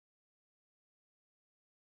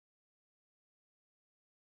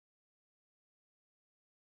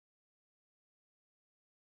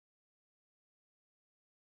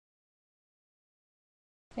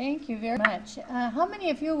Thank you very much. How many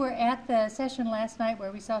of you were at the session last night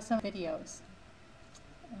where we saw some videos?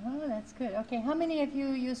 Oh, that's good. Okay, how many of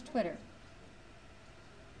you use Twitter?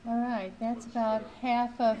 All right, that's about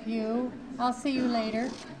half of you. I'll see you later.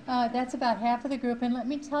 That's about half of the group. And let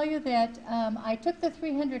me tell you that I took the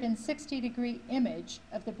 360-degree image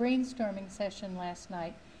of the brainstorming session last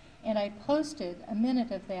night, and I posted a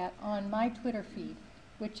minute of that on my Twitter feed,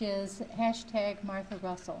 which is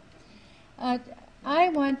 #MarthaRussell. I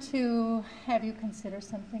want to have you consider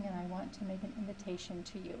something, and I want to make an invitation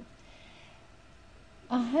to you.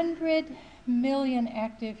 100 million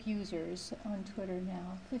active users on Twitter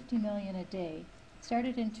now, 50 million a day.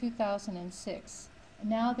 Started in 2006.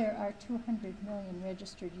 Now there are 200 million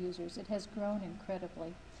registered users. It has grown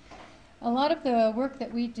incredibly. A lot of the work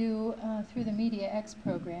that we do through the MediaX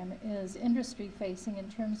program is industry-facing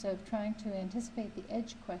in terms of trying to anticipate the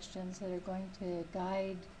edge questions that are going to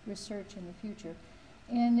guide research in the future.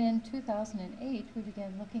 And in 2008, we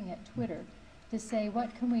began looking at Twitter to say,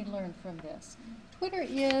 what can we learn from this? Twitter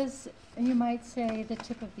is, you might say, the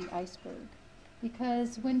tip of the iceberg.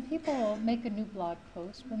 Because when people make a new blog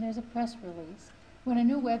post, when there's a press release, when a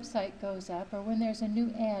new website goes up, or when there's a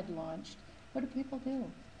new ad launched, what do people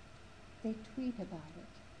do? They tweet about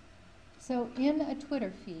it. So in a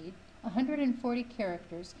Twitter feed, 140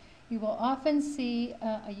 characters, you will often see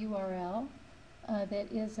a URL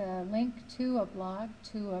that is a link to a blog,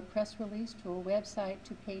 to a press release, to a website,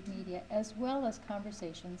 to paid media, as well as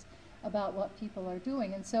conversations about what people are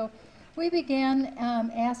doing. And so we began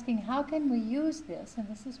asking, how can we use this? And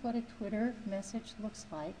this is what a Twitter message looks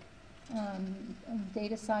like.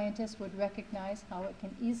 Data scientists would recognize how it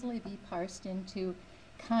can easily be parsed into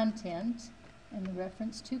content, and the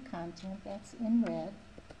reference to content, that's in red.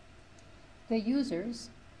 The users,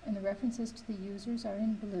 and the references to the users are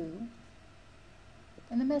in blue.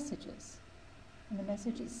 And the messages, and the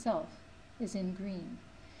message itself is in green.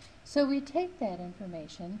 So we take that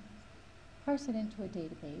information, parse it into a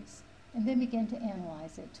database, and then begin to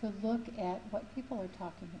analyze it to look at what people are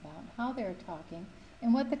talking about, how they're talking,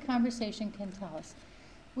 and what the conversation can tell us.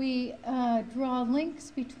 We draw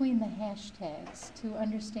links between the hashtags to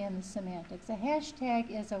understand the semantics. A hashtag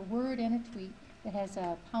is a word in a tweet that has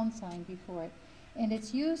a pound sign before it, and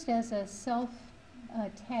it's used as a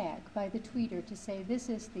self-tag by the tweeter to say, this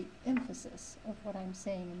is the emphasis of what I'm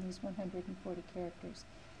saying in these 140 characters.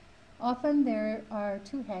 Often there are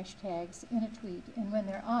two hashtags in a tweet, and when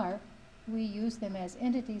there are, we use them as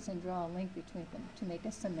entities and draw a link between them to make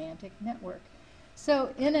a semantic network.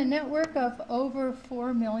 So in a network of over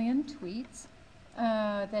 4 million tweets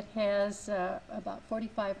that has about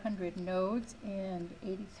 4,500 nodes and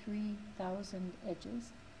 83,000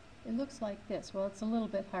 edges, it looks like this. Well, it's a little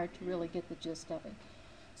bit hard to really get the gist of it.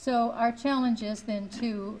 So our challenge is then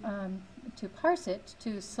to parse it,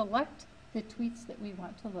 to select the tweets that we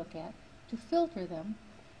want to look at, to filter them,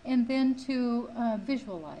 and then to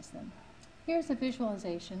visualize them. Here's a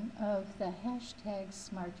visualization of the hashtag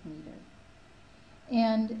smart meter.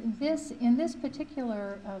 And in this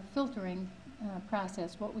particular filtering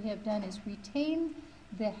process, what we have done is retain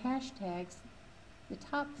the hashtags, the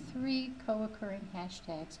top 3 co-occurring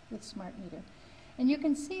hashtags with smart meter. And you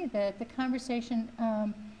can see that the conversation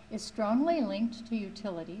is strongly linked to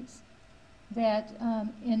utilities, that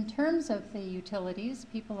in terms of the utilities,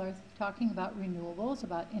 people are talking about renewables,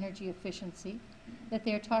 about energy efficiency, that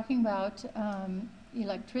they're talking about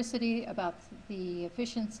electricity, about the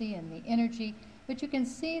efficiency and the energy. But you can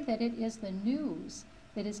see that it is the news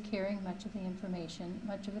that is carrying much of the information,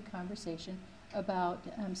 much of the conversation about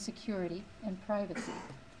security and privacy.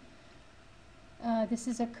 This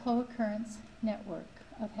is a co-occurrence network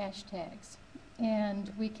of hashtags.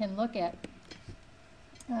 And we can look at,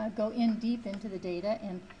 go in deep into the data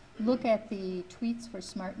and look at the tweets for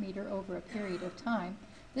smart meter over a period of time.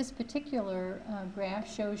 This particular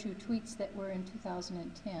graph shows you tweets that were in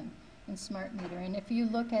 2010 in smart meter. And if you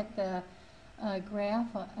look at the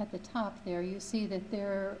graph at the top there, you see that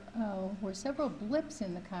there were several blips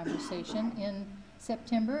in the conversation in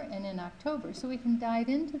September and in October. So we can dive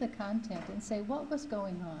into the content and say, what was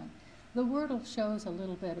going on? The Wordle shows a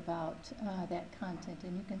little bit about that content,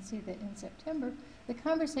 and you can see that in September, the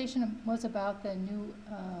conversation was about the new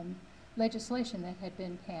legislation that had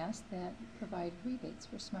been passed that provided rebates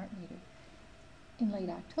for smart meter. In late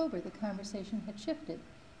October, the conversation had shifted.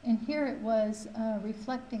 And here it was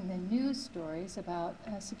reflecting the news stories about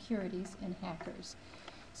securities and hackers.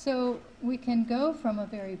 So we can go from a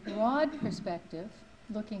very broad perspective,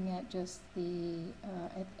 looking at just the,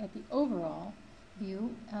 at the overall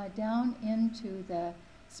view, down into the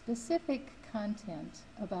specific content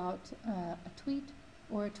about a tweet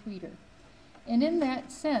or a tweeter. And in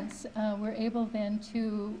that sense, we're able then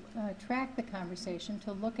to track the conversation,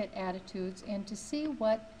 to look at attitudes, and to see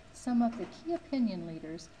what some of the key opinion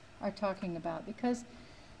leaders are talking about. Because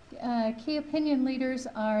key opinion leaders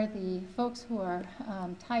are the folks who are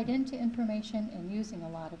tied into information and using a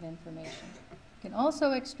lot of information. You can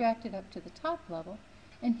also extract it up to the top level.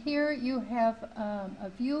 And here you have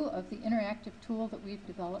a view of the interactive tool that we've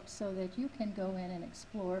developed so that you can go in and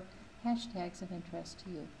explore hashtags of interest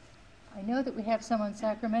to you. I know that we have some on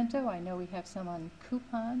Sacramento. I know we have some on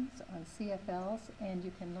coupons, on CFLs, and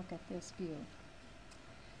you can look at this view.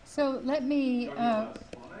 So let me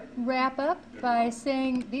wrap up by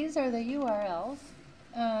saying these are the URLs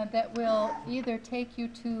that will either take you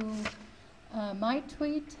to my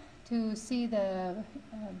tweet to see the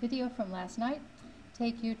video from last night,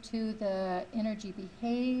 take you to the energy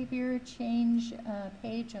behavior change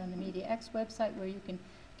page on the MediaX website where you can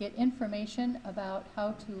get information about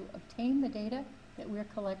how to obtain the data that we're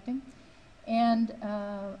collecting, and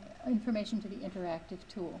information to the interactive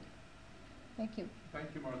tool. Thank you.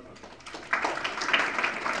 Thank you, Martha.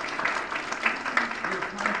 We have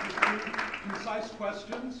time for 2 concise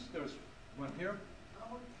questions. There's one here.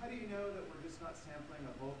 How do you know that we're just not sampling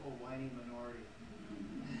a vocal, whiny minority?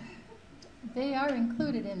 They are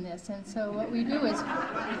included in this, and so what we do is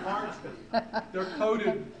They're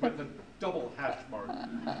coded with a double hash mark.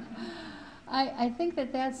 I think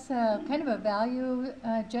that that's kind of a value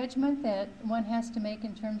judgment that one has to make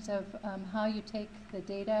in terms of how you take the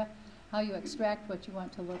data, how you extract what you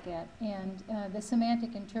want to look at. And the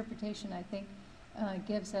semantic interpretation, I think,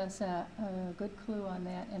 gives us a good clue on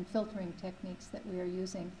that, and filtering techniques that we are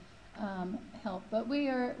using help. But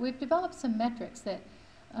we've developed some metrics that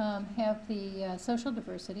have the social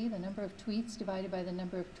diversity, the number of tweets divided by the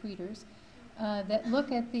number of tweeters, that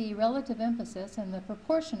look at the relative emphasis and the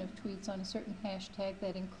proportion of tweets on a certain hashtag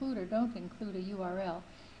that include or don't include a URL,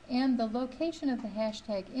 and the location of the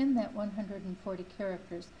hashtag in that 140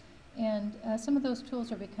 characters. And some of those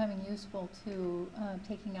tools are becoming useful to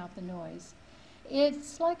taking out the noise.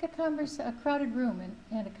 It's like a crowded room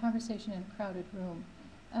and a conversation in a crowded room.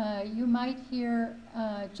 You might hear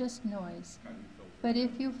just noise, but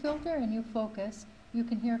if you filter and you focus, you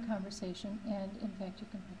can hear a conversation, and in fact you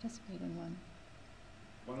can participate in one.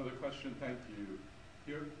 One other question, thank you.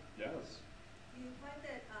 Here, yes. Do you find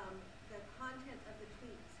that the content of the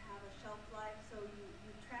tweets have a shelf life, so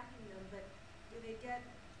you're tracking them, but do they get,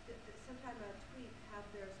 sometimes a tweet have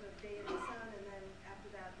their sort of day in the sun, and then after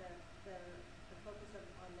that the focus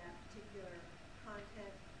on that particular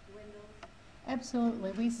content dwindles?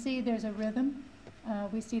 Absolutely. We see there's a rhythm,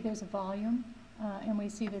 we see there's a volume, and we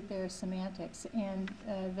see that there's semantics. And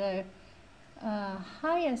the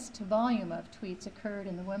highest volume of tweets occurred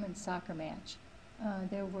in the women's soccer match.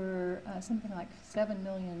 There were something like 7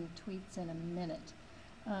 million tweets in a minute.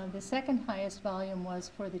 The second highest volume was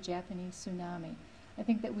for the Japanese tsunami. I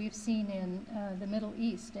think that we've seen in the Middle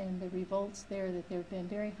East and the revolts there that there have been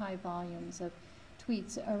very high volumes of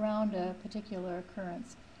tweets around a particular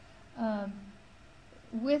occurrence.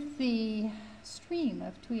 With the stream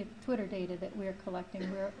of Twitter data that we're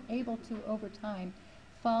collecting, we're able to, over time,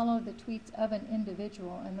 follow the tweets of an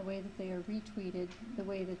individual and the way that they are retweeted, the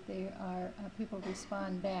way that they are people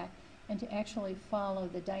respond back, and to actually follow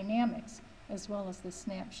the dynamics as well as the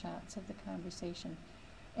snapshots of the conversation.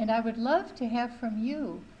 And I would love to have from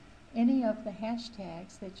you any of the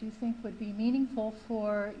hashtags that you think would be meaningful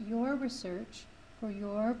for your research, for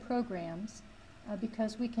your programs,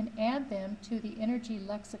 because we can add them to the energy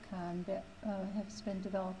lexicon that has been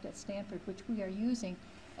developed at Stanford, which we are using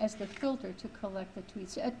as the filter to collect the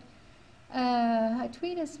tweets. A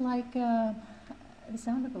tweet is like the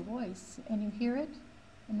sound of a voice, and you hear it,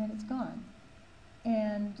 and then it's gone.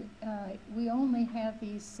 And we only have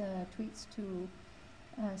these tweets to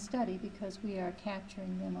study because we are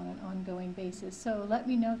capturing them on an ongoing basis. So let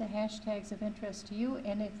me know the hashtags of interest to you,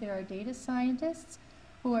 and if there are data scientists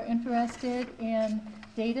who are interested in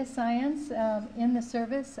data science in the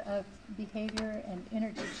service of behavior and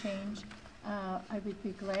energy change, I would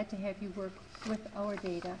be glad to have you work with our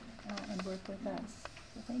data and work with us.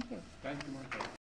 So thank you. Thank you, Martha.